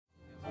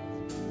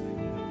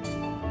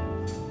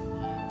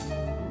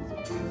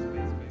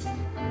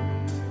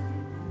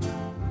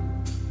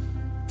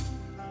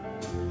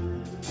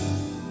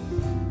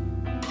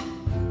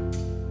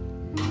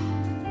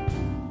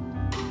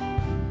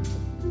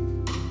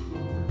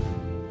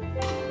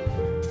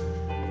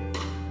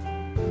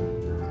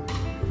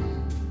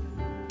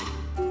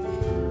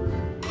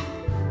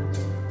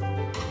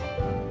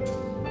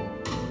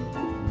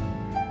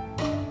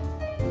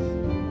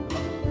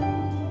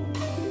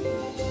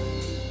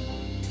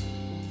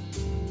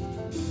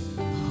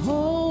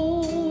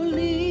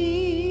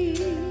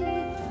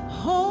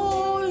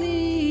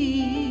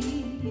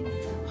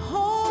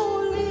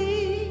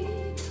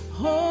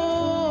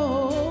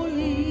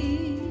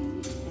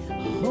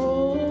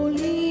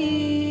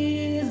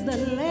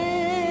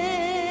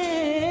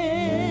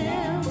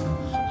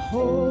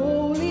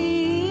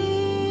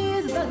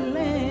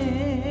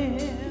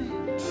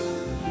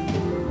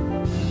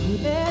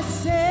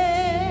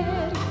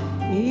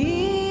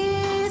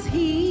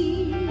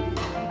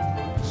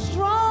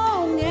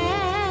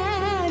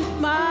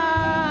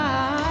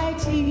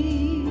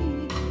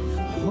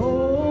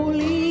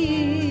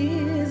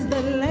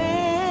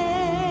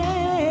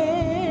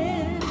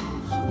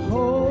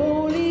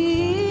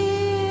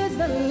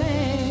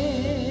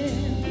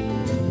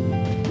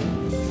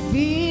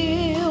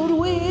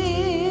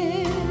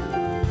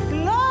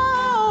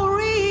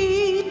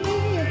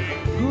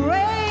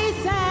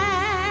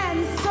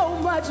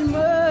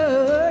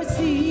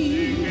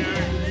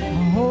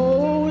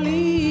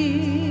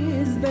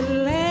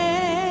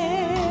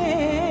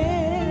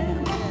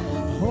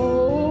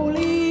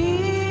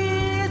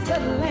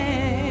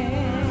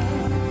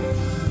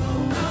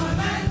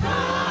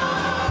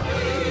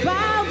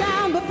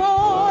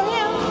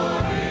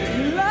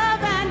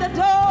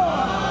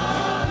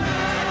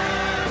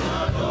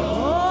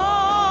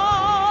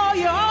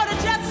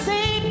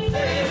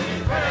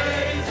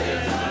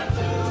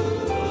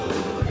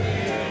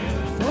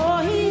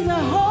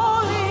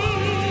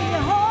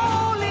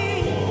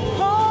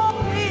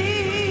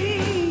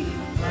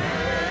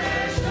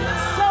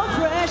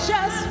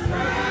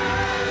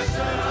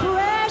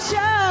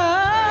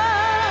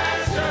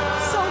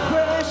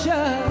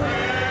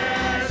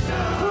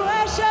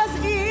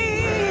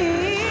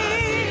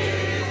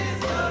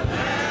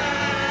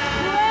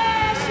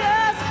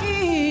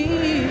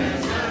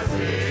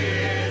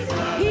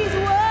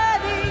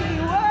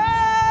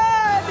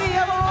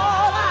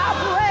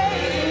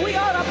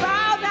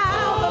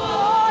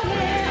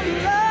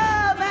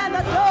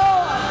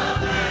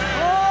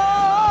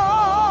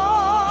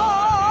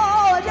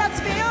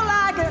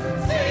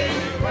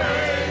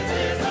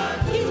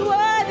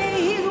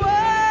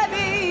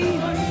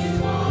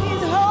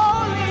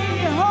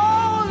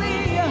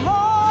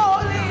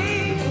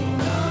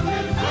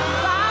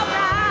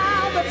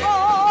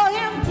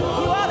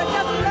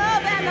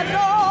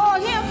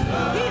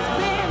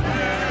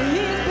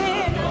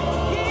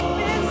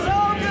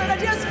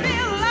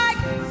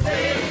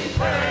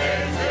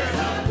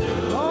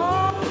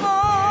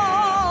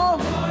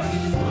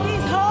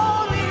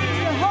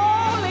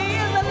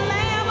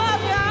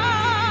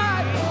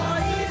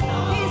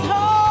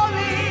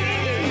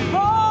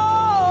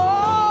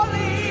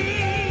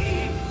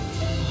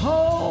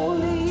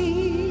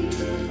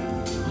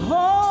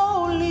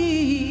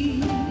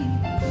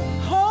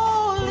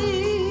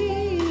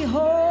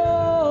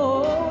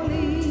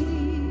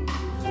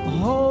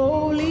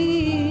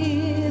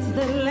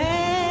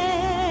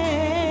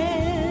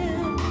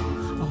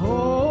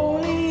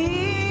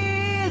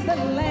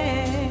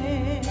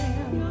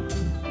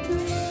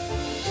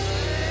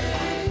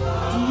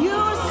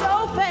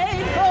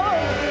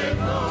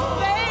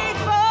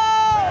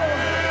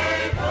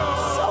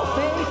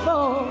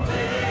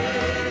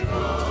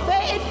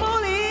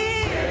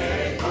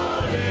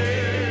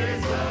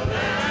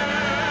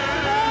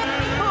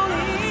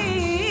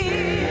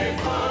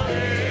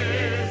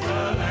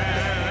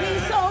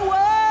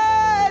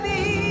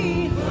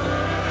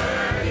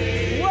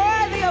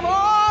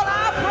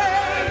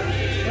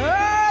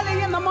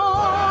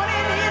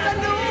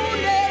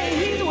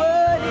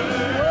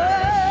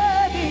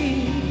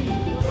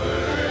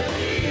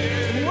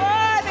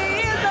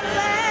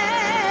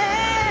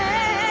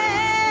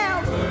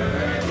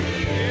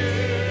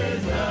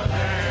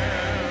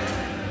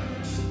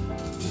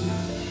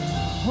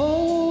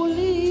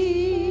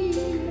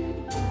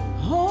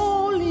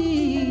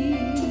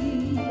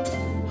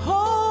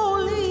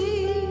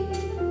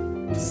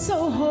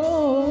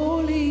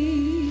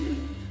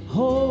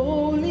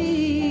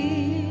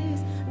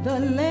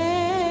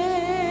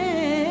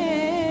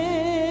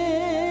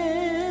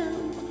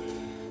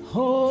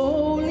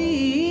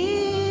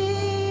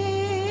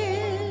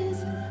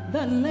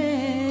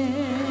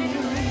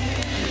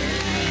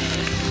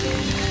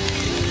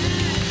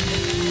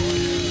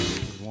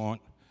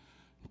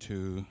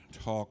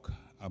talk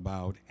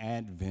about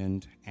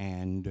Advent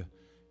and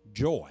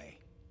joy.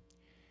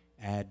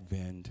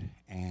 Advent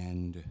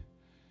and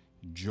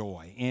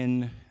joy.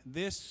 In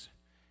this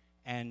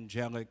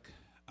angelic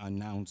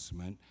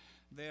announcement,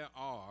 there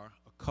are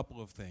a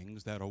couple of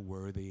things that are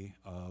worthy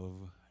of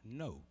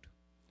note.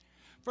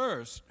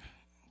 First,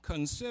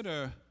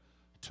 consider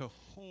to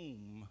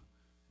whom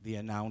the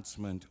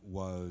announcement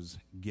was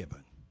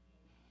given,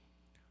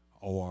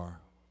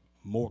 or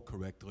more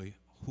correctly,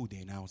 who the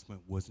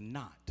announcement was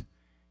not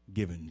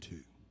given to.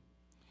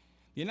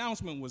 The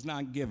announcement was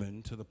not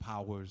given to the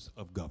powers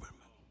of government.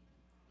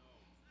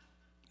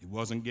 It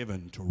wasn't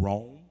given to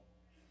Rome.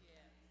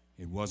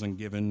 It wasn't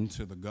given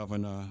to the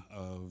governor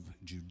of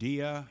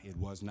Judea. It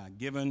was not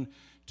given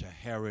to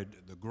Herod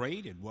the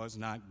Great. It was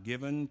not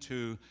given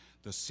to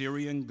the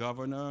Syrian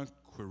governor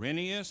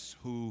Quirinius,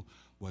 who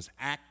was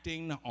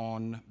acting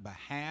on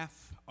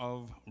behalf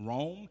of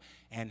Rome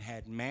and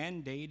had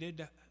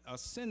mandated a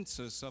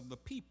census of the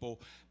people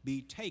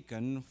be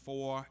taken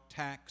for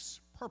tax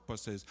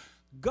purposes.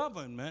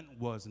 Government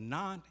was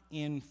not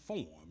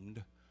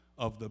informed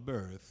of the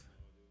birth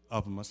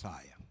of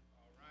Messiah.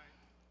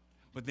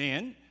 But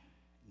then,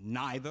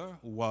 neither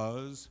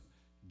was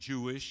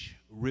Jewish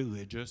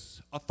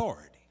religious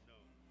authority.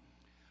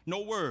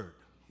 No word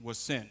was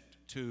sent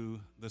to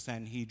the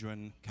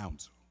Sanhedrin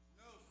Council.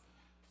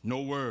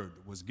 No word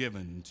was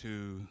given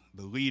to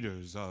the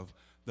leaders of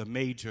the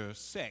major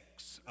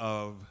sects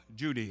of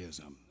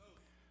Judaism.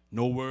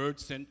 No word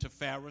sent to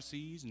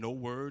Pharisees, no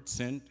word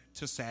sent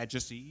to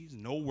Sadducees,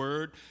 no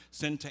word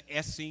sent to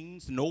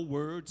Essenes, no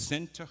word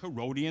sent to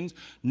Herodians,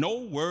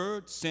 no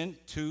word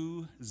sent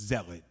to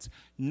Zealots.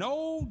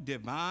 No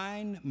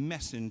divine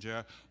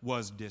messenger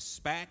was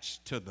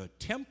dispatched to the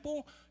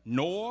temple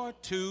nor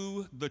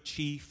to the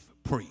chief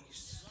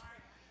priests.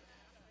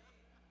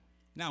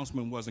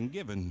 Announcement wasn't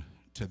given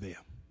to them.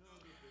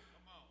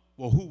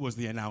 Well, who was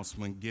the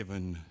announcement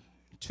given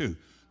to?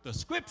 The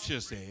scripture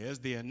says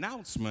the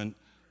announcement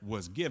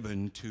was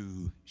given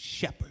to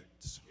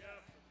shepherds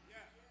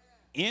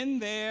in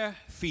their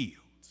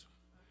fields,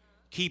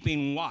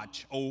 keeping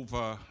watch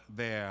over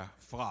their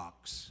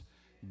flocks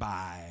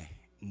by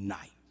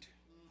night.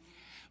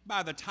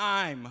 By the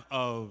time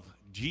of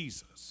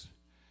Jesus,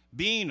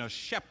 being a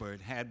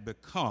shepherd had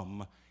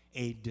become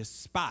a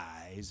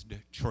despised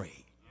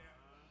trade.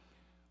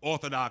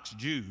 Orthodox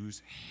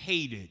Jews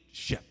hated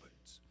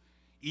shepherds,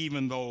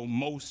 even though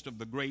most of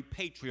the great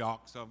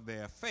patriarchs of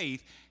their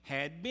faith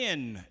had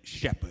been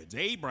shepherds.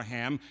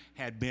 Abraham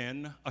had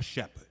been a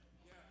shepherd.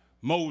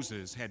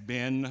 Moses had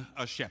been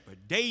a shepherd.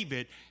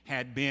 David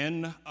had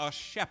been a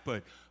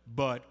shepherd.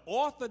 But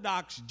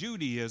Orthodox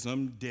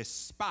Judaism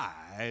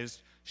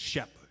despised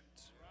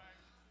shepherds.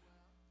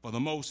 For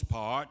the most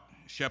part,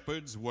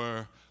 shepherds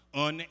were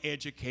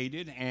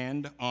uneducated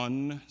and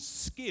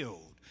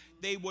unskilled.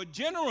 They were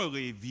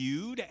generally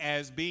viewed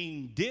as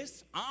being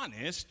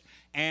dishonest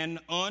and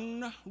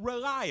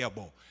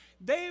unreliable.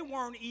 They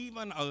weren't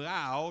even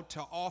allowed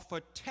to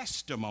offer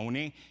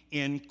testimony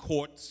in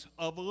courts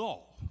of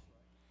law.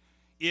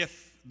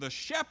 If the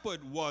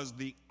shepherd was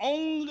the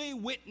only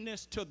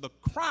witness to the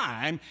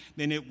crime,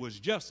 then it was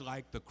just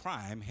like the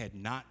crime had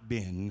not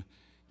been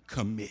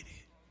committed.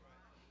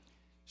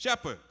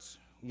 Shepherds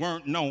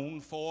weren't known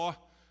for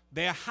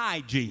their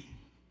hygiene.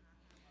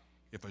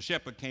 If a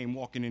shepherd came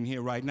walking in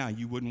here right now,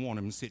 you wouldn't want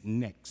him sitting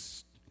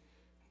next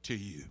to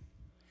you.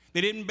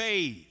 They didn't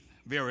bathe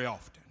very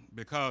often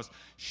because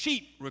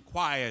sheep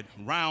required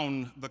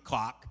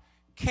round-the-clock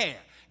care.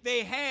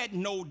 They had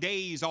no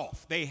days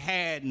off. They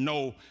had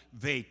no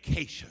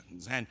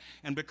vacations. And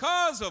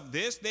because of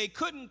this, they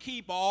couldn't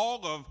keep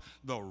all of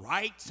the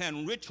rites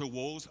and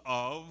rituals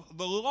of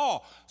the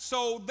law.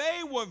 So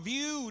they were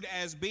viewed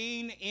as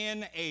being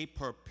in a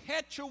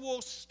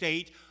perpetual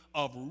state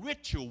of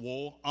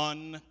ritual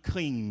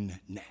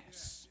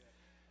uncleanness.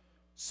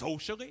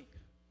 Socially,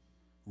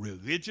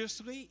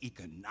 religiously,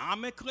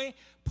 economically,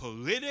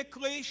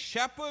 politically,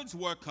 shepherds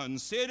were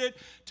considered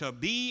to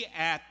be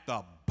at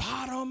the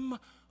bottom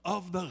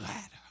of the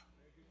ladder.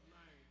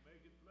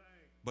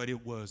 But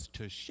it was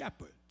to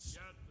shepherds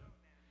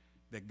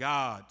that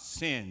God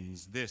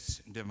sends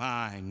this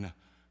divine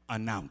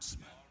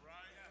announcement.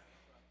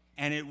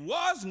 And it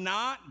was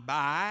not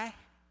by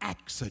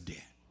accident.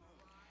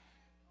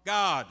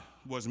 God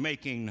was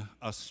making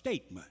a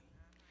statement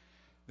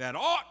that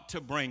ought to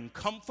bring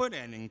comfort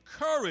and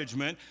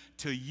encouragement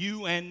to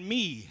you and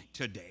me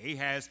today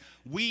as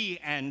we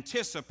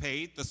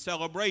anticipate the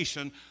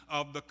celebration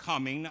of the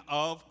coming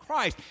of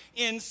Christ.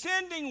 In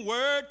sending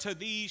word to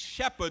these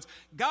shepherds,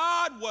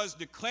 God was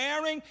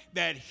declaring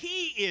that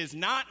he is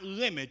not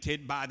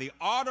limited by the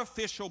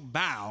artificial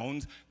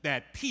bounds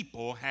that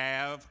people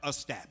have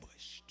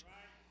established.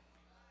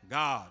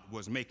 God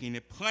was making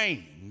it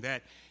plain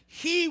that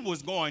he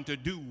was going to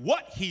do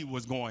what he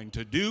was going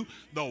to do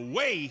the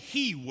way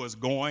he was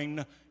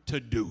going to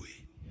do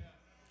it.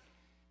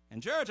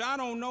 And church, I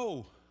don't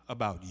know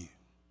about you,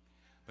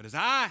 but as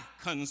I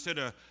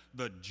consider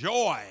the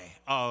joy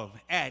of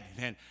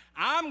Advent,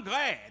 I'm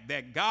glad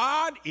that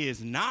God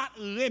is not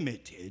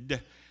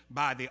limited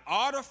by the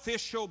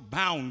artificial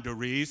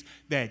boundaries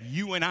that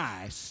you and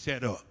I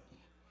set up.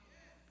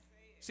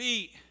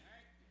 See,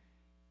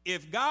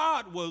 if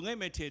God were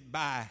limited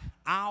by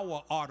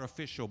our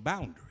artificial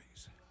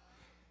boundaries,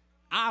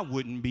 I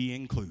wouldn't be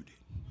included.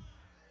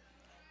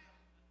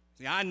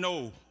 See, I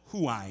know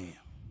who I am.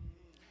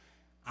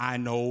 I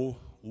know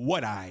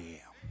what I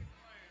am.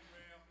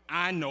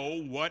 I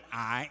know what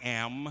I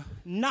am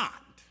not.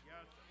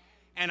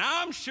 And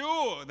I'm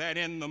sure that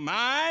in the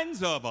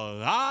minds of a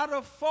lot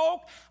of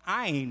folk,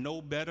 I ain't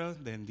no better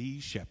than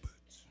these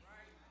shepherds.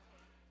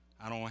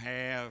 I don't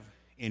have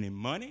any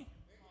money.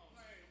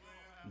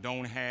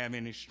 Don't have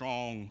any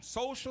strong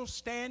social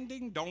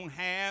standing. Don't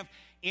have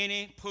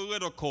any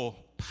political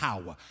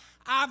power.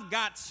 I've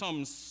got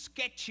some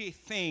sketchy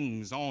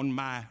things on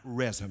my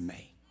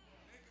resume.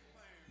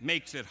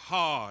 Makes it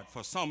hard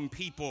for some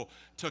people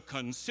to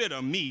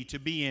consider me to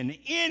be in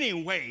any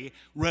way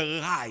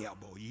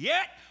reliable.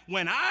 Yet,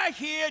 when I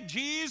hear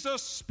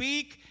Jesus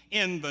speak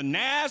in the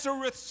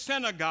Nazareth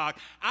synagogue,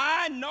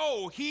 I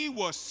know he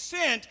was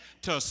sent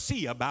to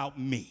see about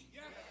me.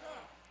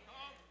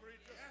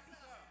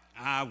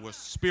 I was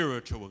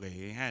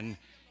spiritually and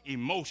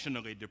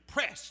emotionally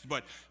depressed,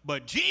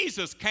 but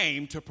Jesus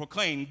came to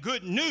proclaim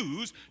good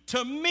news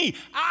to me.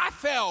 I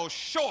fell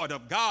short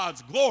of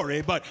God's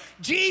glory, but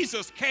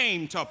Jesus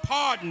came to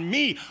pardon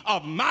me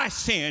of my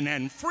sin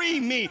and free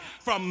me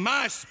from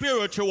my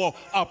spiritual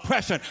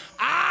oppression.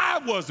 I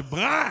was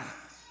blind,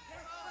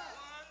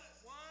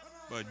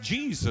 but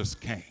Jesus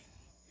came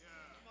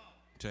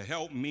to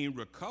help me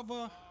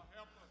recover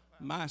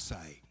my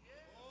sight.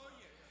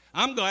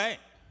 I'm glad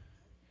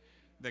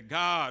that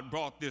God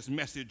brought this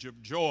message of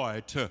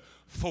joy to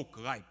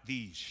folk like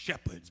these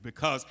shepherds,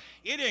 because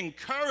it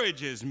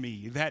encourages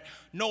me that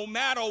no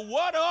matter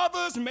what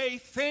others may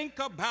think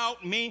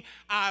about me,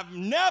 I've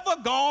never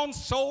gone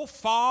so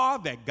far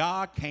that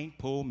God can't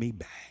pull me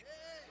back.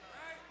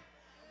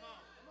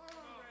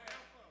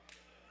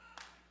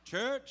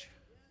 Church,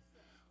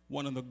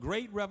 one of the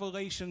great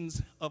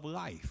revelations of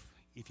life,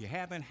 if you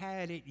haven't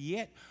had it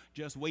yet,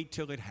 just wait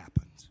till it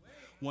happens.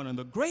 One of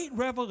the great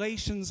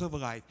revelations of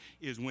life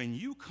is when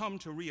you come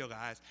to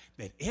realize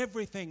that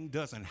everything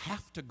doesn't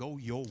have to go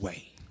your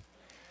way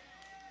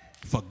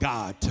for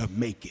God to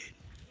make it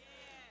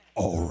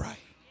all right.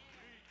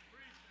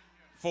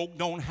 Folk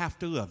don't have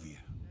to love you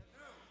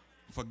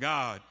for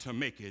God to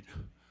make it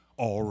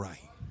all right.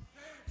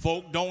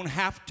 Folk don't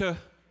have to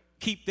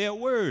keep their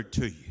word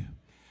to you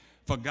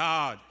for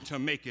God to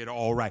make it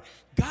all right.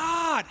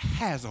 God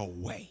has a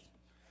way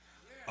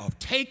of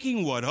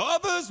taking what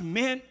others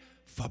meant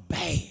for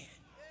bad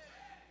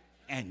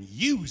and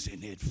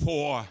using it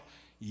for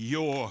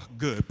your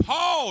good.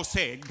 Paul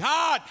said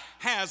God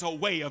has a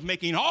way of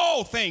making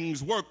all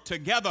things work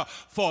together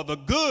for the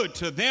good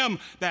to them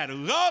that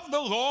love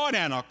the Lord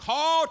and are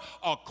called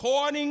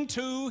according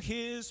to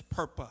his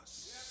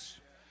purpose.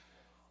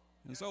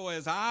 And so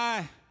as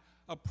I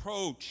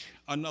approach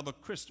another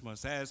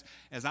Christmas, as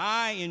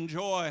I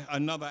enjoy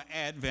another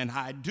Advent,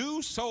 I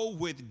do so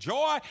with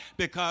joy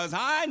because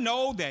I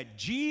know that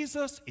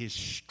Jesus is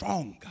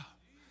stronger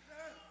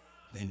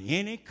than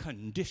any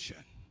condition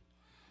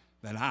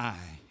that I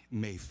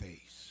may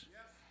face.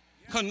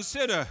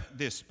 Consider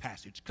this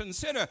passage.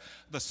 Consider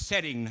the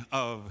setting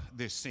of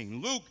this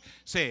scene. Luke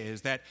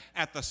says that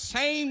at the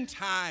same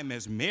time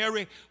as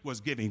Mary was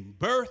giving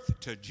birth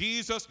to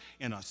Jesus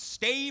in a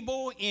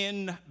stable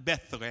in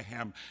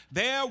Bethlehem,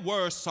 there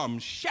were some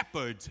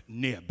shepherds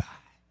nearby,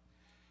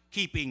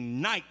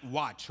 keeping night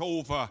watch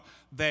over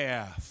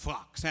their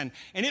flocks. And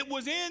it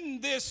was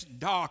in this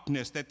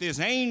darkness that this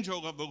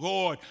angel of the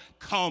Lord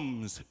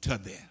comes to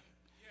them.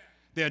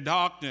 Their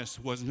darkness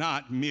was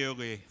not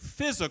merely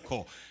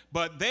physical,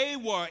 but they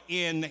were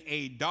in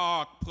a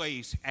dark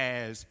place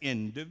as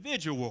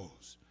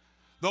individuals.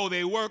 Though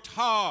they worked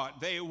hard,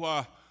 they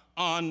were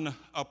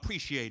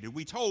unappreciated.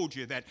 We told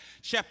you that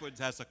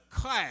shepherds as a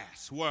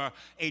class were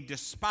a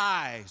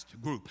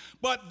despised group,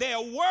 but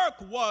their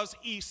work was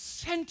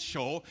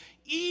essential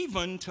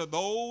even to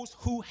those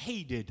who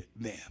hated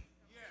them.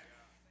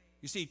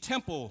 You see,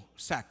 temple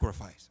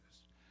sacrifices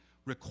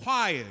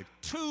required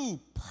 2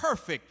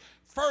 perfect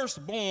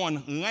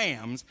firstborn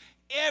lambs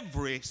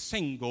every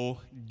single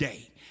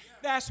day.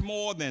 That's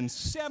more than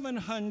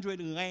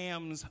 700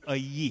 lambs a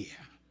year,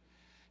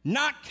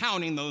 not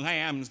counting the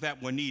lambs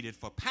that were needed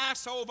for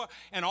Passover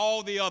and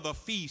all the other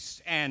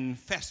feasts and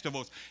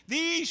festivals.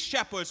 These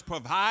shepherds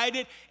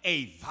provided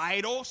a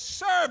vital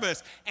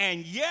service,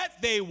 and yet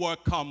they were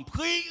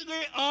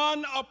completely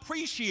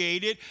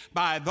unappreciated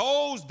by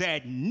those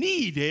that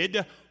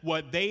needed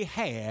what they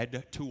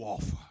had to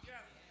offer.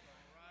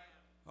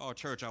 Oh,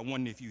 church, I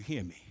wonder if you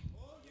hear me.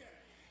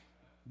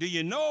 Do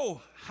you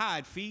know how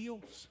it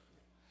feels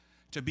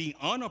to be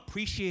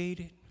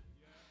unappreciated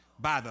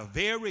by the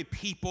very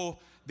people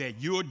that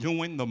you're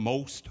doing the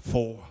most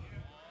for?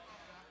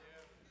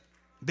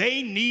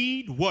 They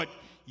need what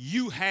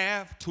you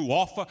have to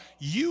offer.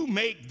 You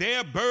make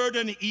their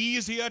burden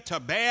easier to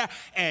bear,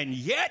 and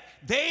yet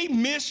they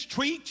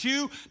mistreat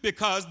you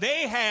because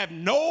they have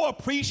no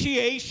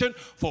appreciation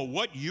for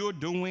what you're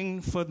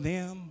doing for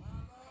them.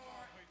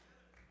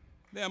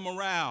 Their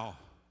morale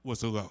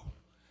was low.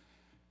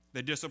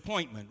 Their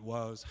disappointment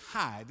was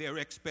high. Their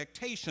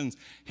expectations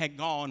had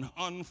gone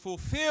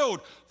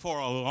unfulfilled for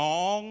a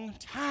long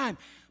time.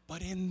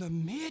 But in the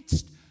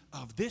midst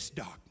of this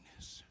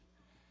darkness,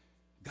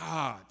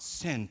 God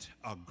sent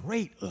a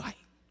great light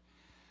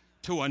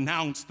to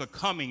announce the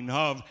coming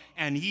of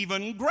an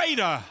even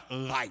greater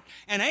light.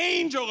 An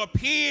angel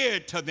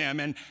appeared to them,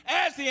 and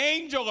as the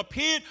angel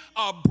appeared,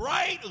 a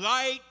bright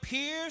light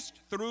pierced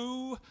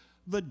through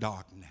the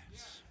darkness.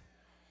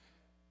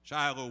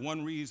 Shiloh,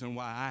 one reason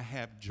why I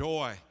have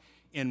joy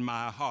in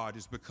my heart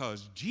is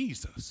because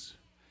Jesus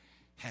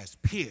has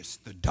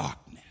pierced the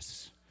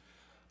darkness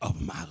of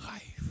my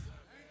life.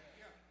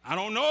 I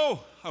don't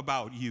know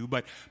about you,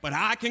 but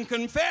I can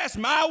confess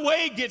my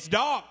way gets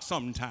dark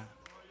sometimes.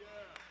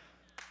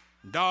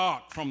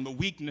 Dark from the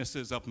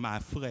weaknesses of my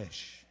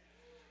flesh.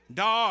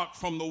 Dark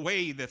from the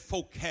way that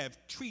folk have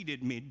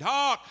treated me.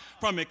 Dark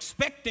from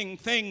expecting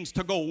things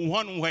to go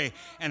one way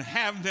and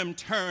have them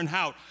turn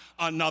out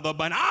another.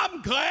 But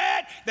I'm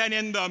glad that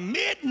in the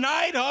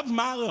midnight of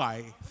my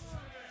life,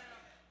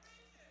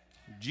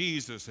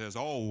 Jesus has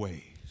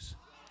always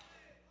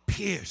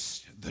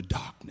pierced the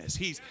darkness.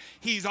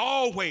 He's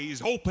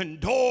always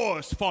opened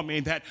doors for me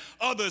that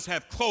others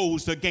have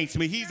closed against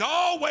me. He's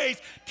always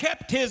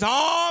kept his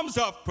arms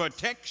of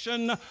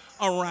protection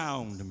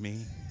around me.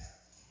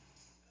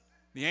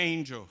 The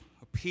angel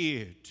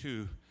appeared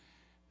to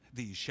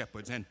these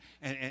shepherds,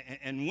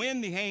 and when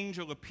the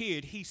angel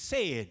appeared, he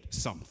said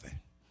something.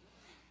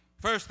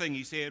 First thing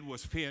he said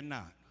was, "Fear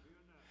not."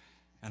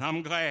 And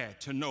I'm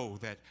glad to know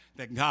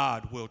that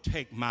God will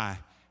take my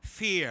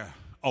fear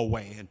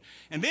away.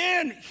 And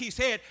then he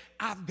said,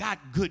 "I've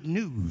got good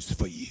news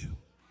for you."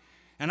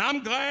 And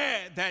I'm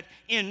glad that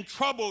in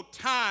troubled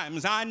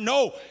times, I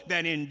know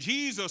that in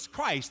Jesus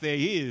Christ there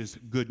is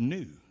good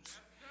news.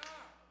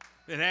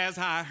 That as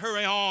I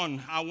hurry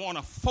on, I want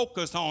to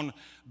focus on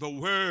the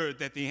word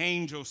that the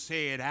angel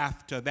said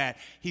after that.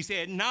 He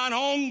said, not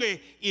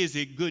only is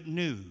it good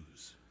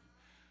news,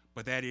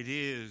 but that it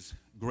is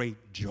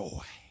great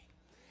joy.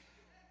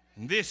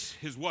 And this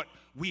is what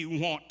we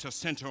want to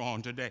center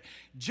on today.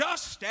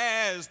 Just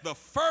as the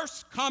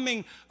first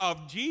coming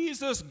of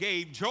Jesus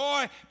gave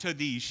joy to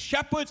these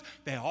shepherds,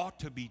 there ought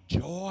to be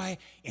joy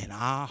in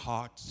our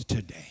hearts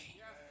today.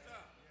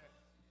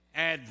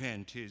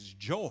 Advent is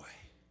joy,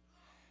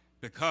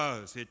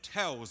 because it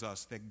tells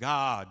us that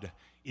God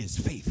is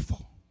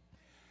faithful.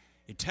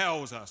 It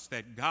tells us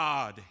that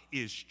God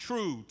is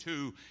true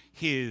to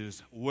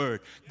his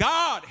word.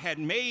 God had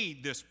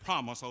made this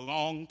promise a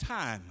long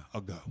time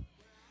ago.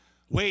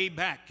 Way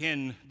back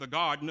in the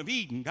Garden of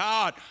Eden,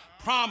 God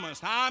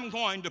promised, I'm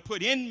going to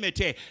put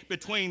enmity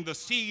between the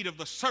seed of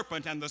the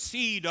serpent and the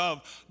seed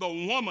of the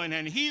woman,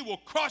 and he will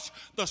crush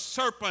the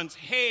serpent's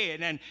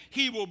head and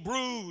he will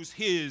bruise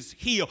his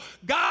heel.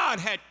 God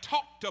had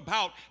talked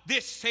about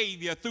this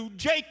Savior through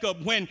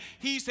Jacob when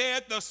he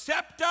said, the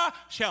scepter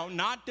shall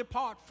not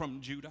depart from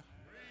Judah,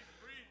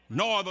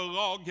 nor the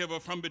lawgiver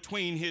from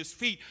between his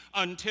feet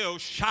until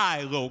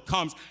Shiloh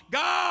comes.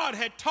 God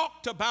had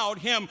talked about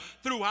him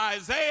through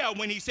Isaiah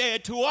when he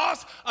said, to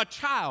us a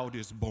child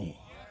is born.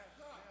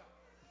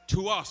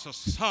 To us a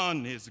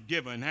son is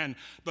given, and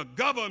the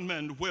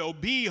government will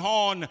be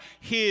on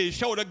his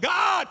shoulder.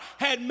 God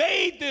had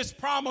made this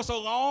promise a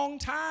long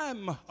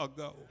time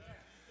ago.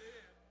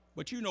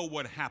 But you know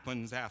what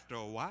happens after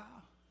a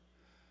while?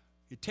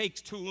 It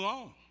takes too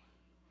long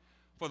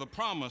for the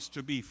promise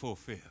to be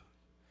fulfilled.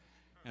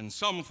 And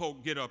some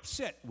folk get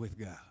upset with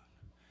God.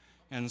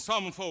 And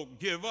some folk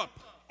give up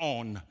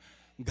on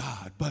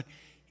God. But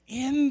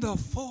in the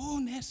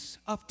fullness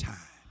of time,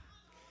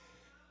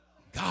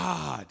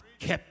 God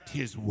kept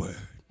his word.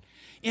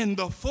 In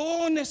the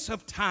fullness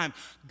of time,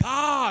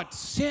 God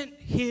sent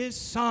his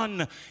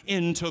son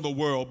into the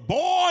world,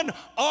 born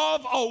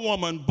of a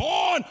woman,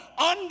 born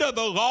under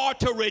the law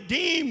to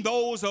redeem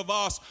those of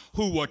us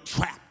who were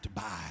trapped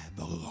by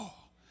the law.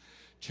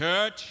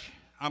 Church,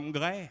 I'm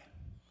glad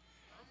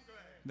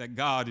that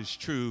God is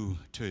true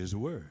to his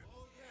word.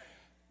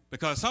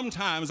 Because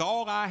sometimes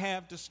all I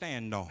have to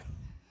stand on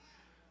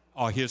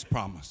are his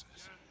promises.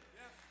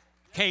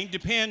 Can't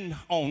depend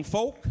on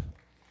folk.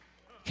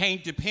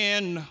 Can't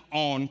depend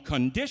on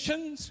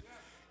conditions.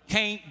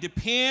 Can't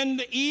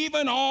depend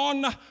even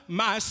on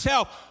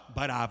myself.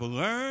 But I've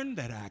learned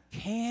that I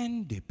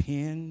can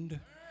depend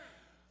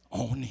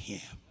on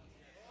him.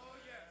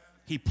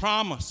 He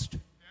promised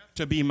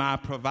to be my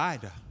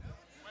provider.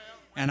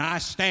 And I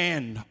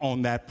stand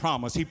on that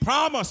promise. He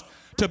promised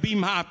to be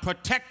my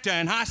protector,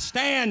 and I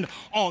stand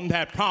on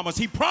that promise.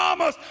 He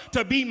promised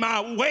to be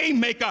my way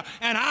maker,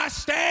 and I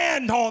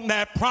stand on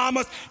that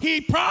promise.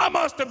 He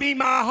promised to be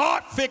my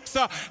heart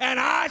fixer, and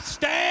I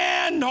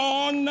stand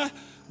on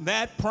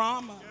that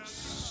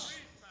promise.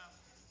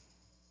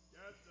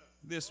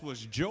 This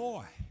was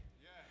joy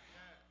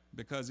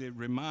because it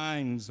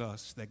reminds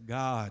us that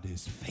God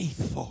is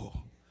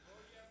faithful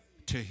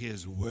to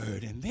his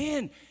word. And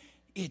then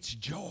it's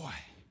joy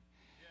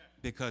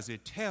because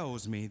it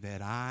tells me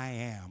that I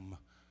am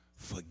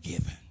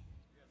forgiven.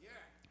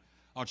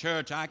 Oh,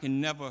 church, I can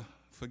never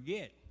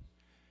forget,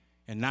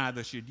 and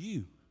neither should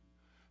you,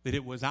 that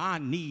it was our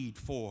need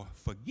for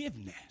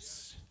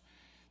forgiveness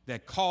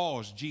that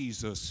caused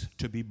Jesus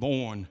to be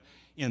born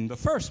in the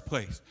first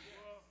place.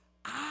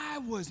 I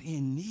was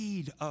in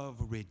need of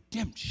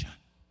redemption.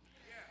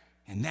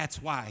 And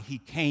that's why he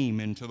came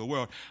into the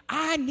world.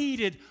 I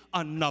needed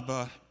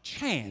another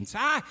chance.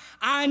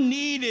 I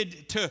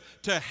needed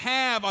to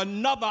have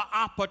another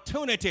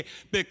opportunity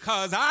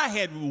because I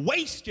had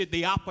wasted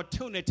the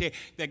opportunity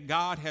that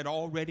God had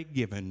already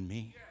given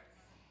me.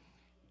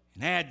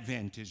 And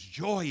Advent is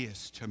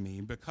joyous to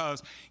me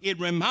because it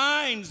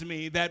reminds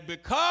me that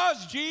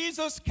because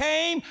Jesus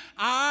came,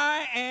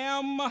 I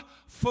am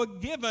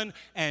forgiven.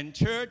 And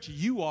church,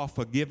 you are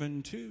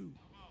forgiven too.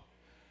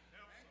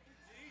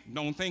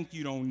 Don't think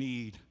you don't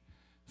need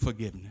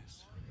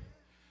forgiveness.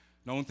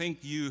 Don't think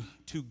you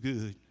too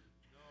good,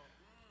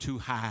 too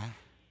high,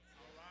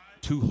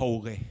 too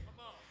holy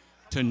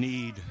to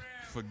need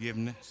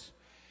forgiveness.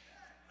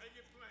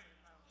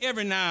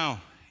 Every now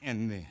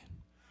and then,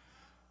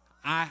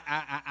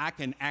 I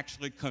can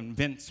actually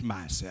convince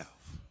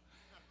myself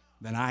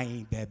that I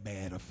ain't that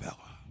bad a fella.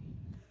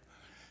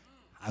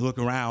 I look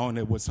around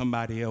at what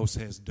somebody else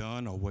has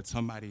done or what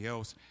somebody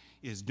else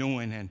is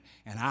doing, and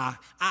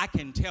I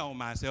can tell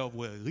myself,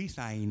 well, at least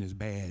I ain't as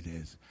bad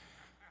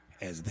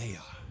as they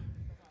are.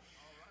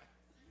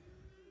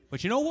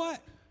 But you know what?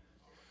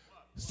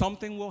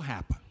 Something will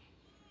happen.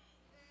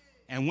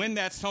 And when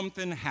that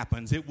something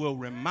happens, it will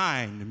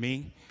remind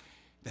me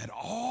that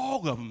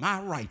all of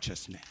my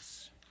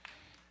righteousness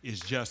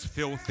is just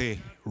filthy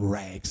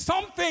rags.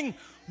 Something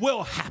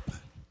will happen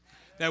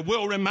that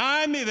will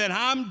remind me that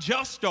I'm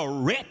just a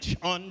wretch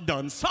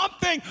undone.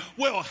 Something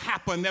will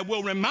happen that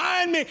will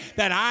remind me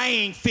that I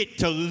ain't fit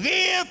to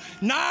live,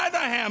 neither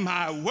am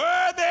I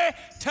worthy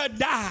to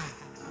die.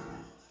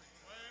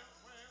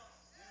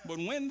 But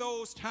when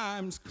those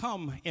times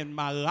come in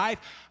my life,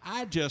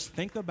 I just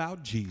think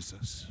about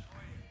Jesus.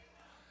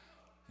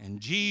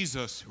 And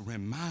Jesus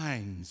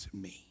reminds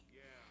me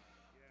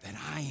that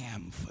I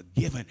am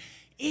forgiven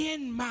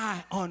in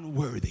my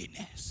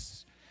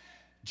unworthiness.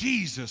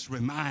 Jesus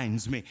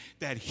reminds me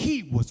that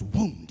he was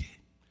wounded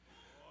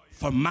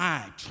for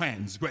my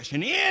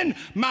transgression. In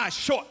my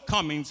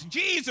shortcomings,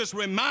 Jesus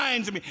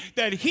reminds me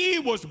that he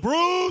was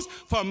bruised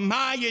for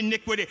my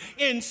iniquity.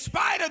 In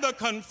spite of the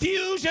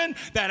confusion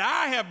that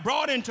I have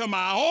brought into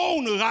my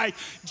own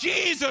life,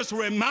 Jesus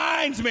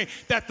reminds me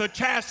that the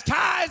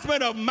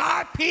chastisement of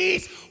my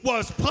peace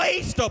was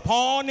placed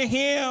upon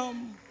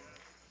him.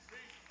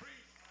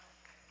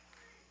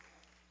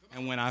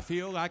 And when I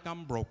feel like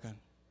I'm broken,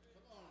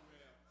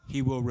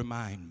 he will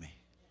remind me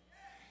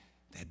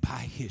that by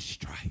his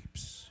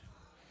stripes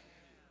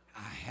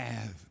I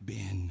have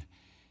been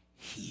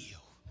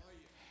healed.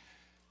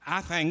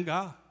 I thank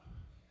God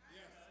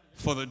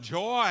for the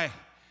joy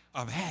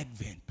of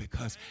Advent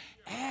because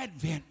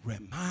Advent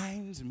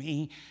reminds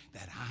me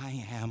that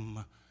I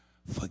am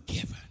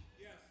forgiven.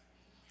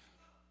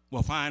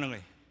 Well,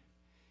 finally,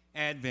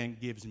 Advent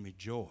gives me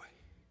joy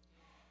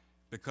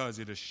because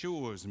it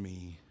assures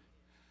me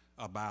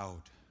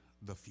about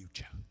the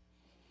future.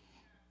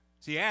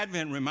 See,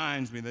 Advent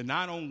reminds me that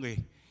not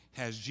only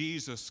has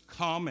Jesus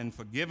come and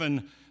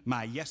forgiven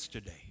my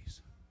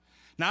yesterdays,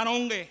 not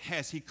only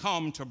has he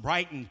come to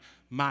brighten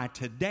my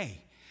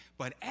today,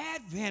 but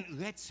Advent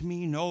lets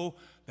me know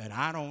that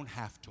I don't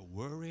have to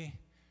worry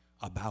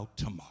about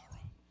tomorrow.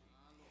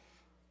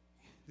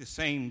 The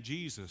same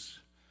Jesus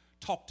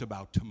talked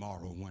about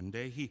tomorrow one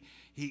day.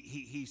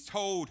 He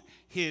told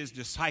his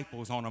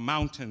disciples on a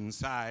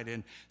mountainside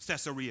in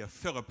Caesarea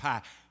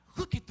Philippi,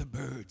 look at the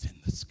birds in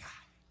the sky.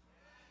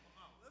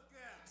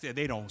 He said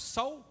they don't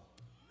sow,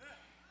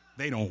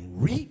 they don't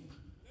reap,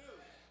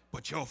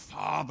 but your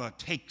Father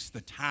takes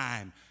the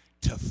time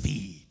to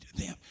feed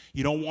them.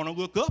 You don't want to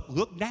look up,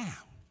 look down.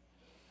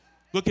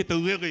 Look at the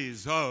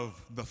lilies of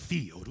the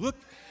field.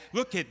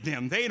 Look at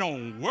them. They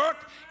don't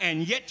work,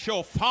 and yet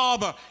your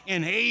Father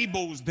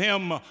enables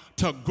them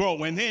to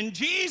grow. And then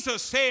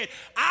Jesus said,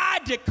 I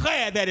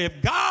declare that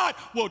if God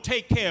will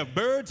take care of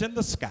birds in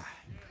the sky,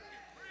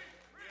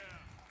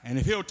 and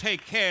if he'll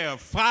take care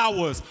of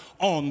flowers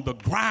on the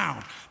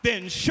ground,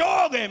 then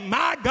surely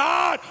my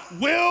God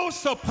will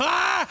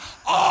supply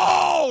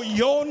all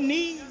your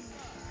needs.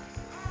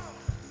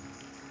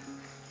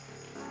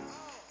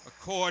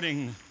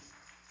 According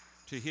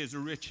to his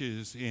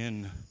riches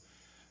in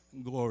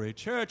glory.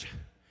 Church,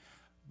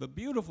 the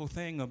beautiful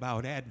thing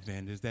about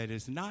Advent is that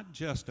it's not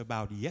just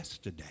about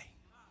yesterday.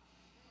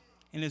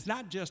 And it's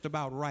not just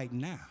about right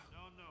now.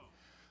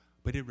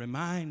 But it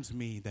reminds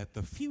me that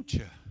the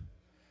future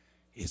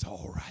is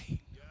all right.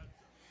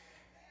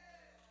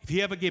 If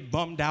you ever get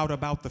bummed out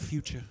about the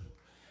future,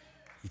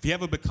 If you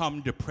ever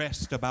become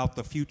depressed about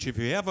the future, if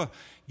you ever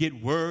get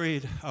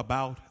worried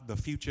about the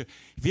future,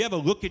 if you ever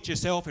look at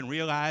yourself and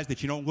realize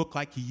that you don't look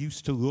like you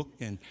used to look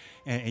and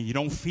you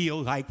don't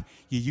feel like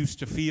you used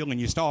to feel, and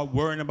you start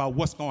worrying about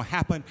what's going to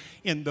happen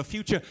in the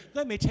future,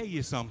 let me tell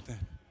you something.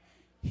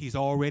 He's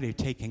already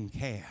taken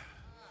care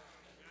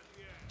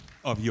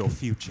of your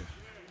future.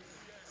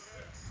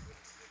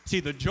 See,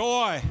 the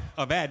joy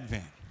of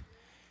Advent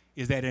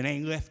is that it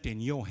ain't left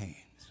in your hands,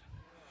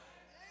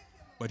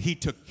 but he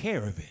took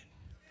care of it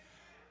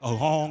a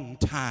long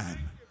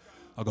time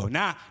ago.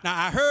 Now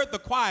I heard the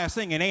choir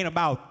sing, it ain't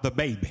about the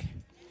baby.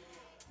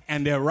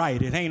 And they're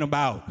right, it ain't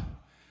about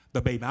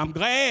the baby. I'm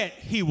glad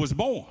he was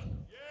born,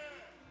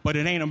 but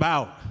it ain't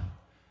about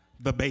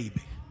the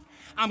baby.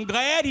 I'm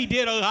glad he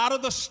did a lot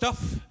of the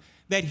stuff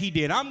that he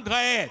did. I'm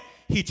glad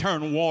he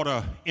turned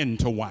water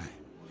into wine.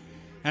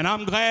 And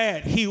I'm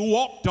glad he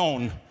walked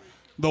on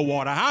the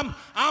water.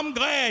 I'm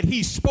glad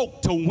he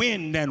spoke to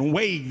wind and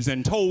waves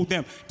and told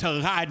them to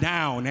lie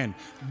down and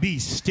be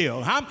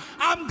still.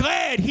 I'm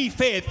glad he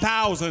fed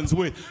thousands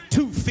with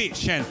 2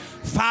 fish and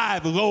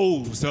 5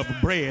 loaves of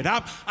bread.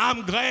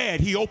 I'm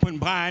glad he opened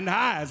blind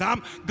eyes.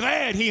 I'm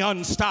glad he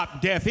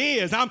unstopped deaf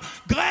ears. I'm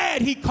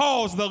glad he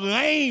caused the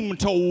lame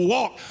to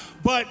walk.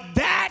 But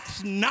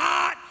that's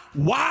not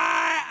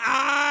why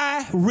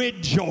I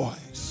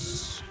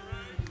rejoice.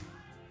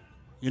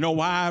 You know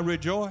why I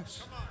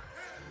rejoice?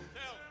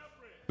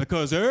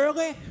 Because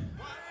early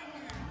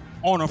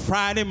on a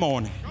Friday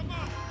morning,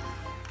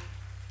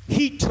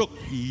 he took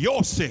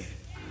your sin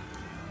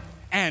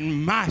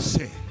and my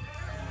sin,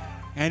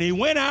 and he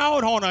went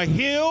out on a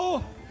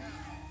hill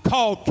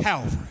called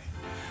Calvary.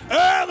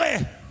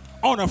 Early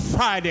on a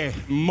Friday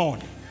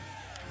morning,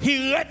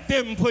 he let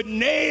them put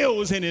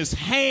nails in his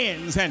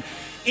hands and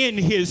in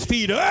his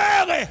feet.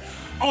 Early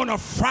on a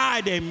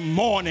Friday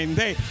morning,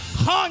 they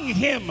hung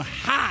him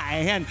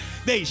high and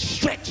they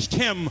stretched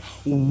him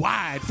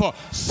wide. For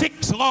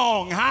 6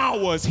 long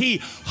hours he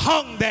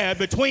hung there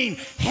between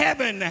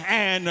heaven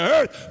and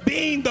earth,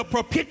 being the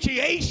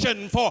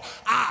propitiation for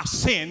our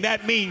sin.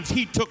 That means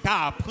he took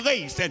our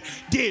place and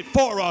did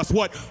for us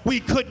what we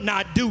could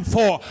not do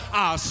for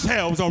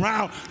ourselves.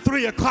 Around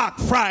 3 o'clock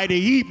Friday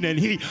evening,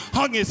 he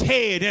hung his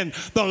head in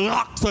the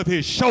locks of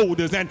his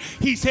shoulders and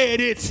he said,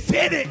 "It's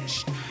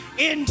finished.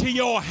 Into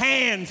your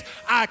hands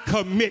I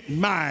commit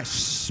my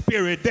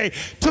spirit." They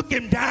took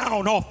him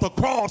down off the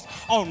cross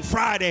on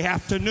Friday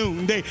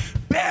afternoon. They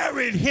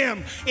buried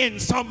him in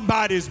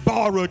somebody's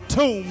borrowed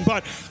tomb.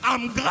 But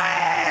I'm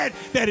glad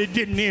that it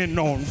didn't end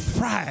on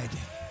Friday,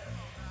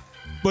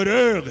 but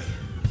early.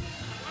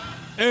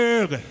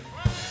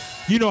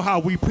 You know how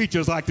we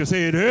preachers like to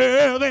say it,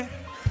 early.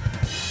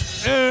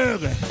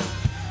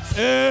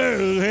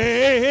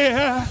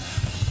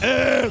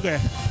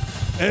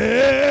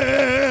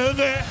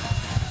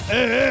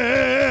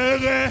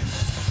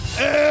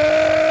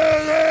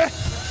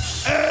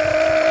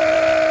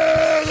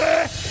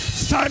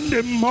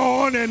 Sunday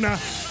morning,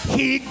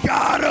 he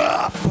got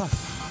up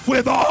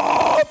with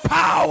all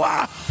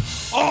power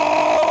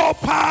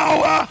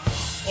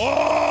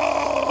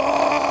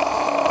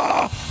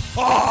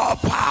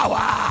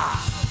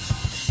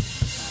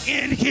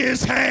in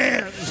his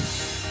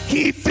hands.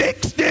 He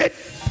fixed it.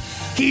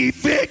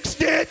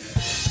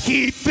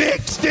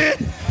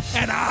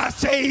 And I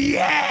say,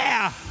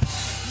 yeah.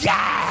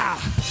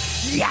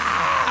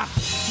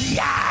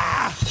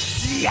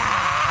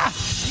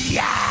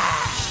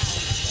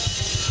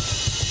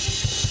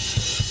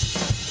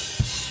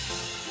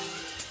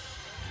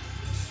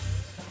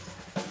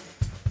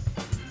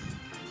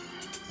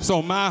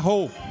 So my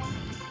hope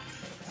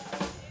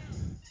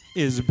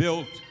is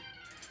built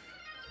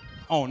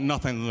on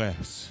nothing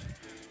less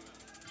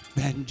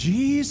than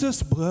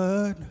Jesus'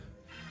 blood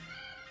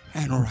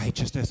and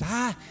righteousness.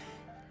 I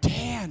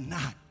dare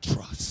not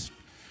trust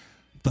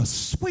the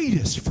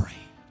sweetest frame,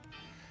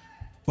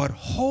 but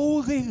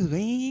wholly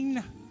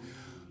lean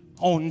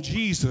on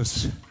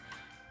Jesus'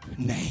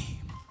 name,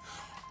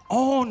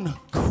 on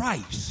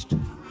Christ,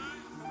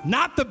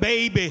 not the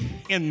baby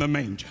in the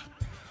manger,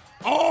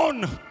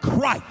 on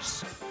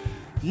Christ,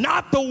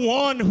 not the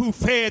one who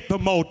fed the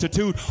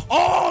multitude,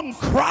 on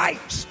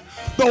Christ,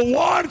 the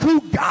one who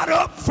got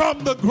up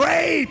from the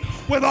grave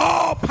with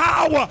all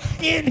power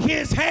in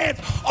his hands,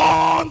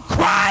 on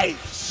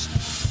Christ,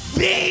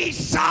 the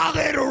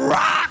solid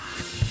rock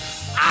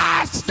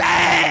I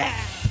stand.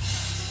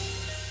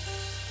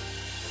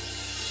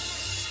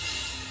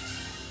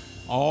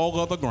 All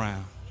other ground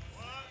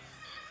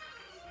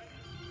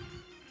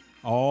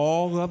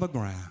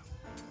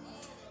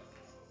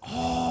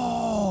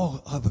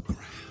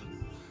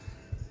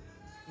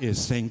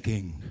is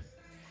sinking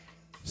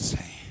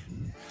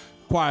sand.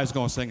 Choir's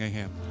gonna sing a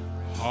hymn.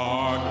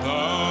 Hark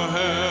the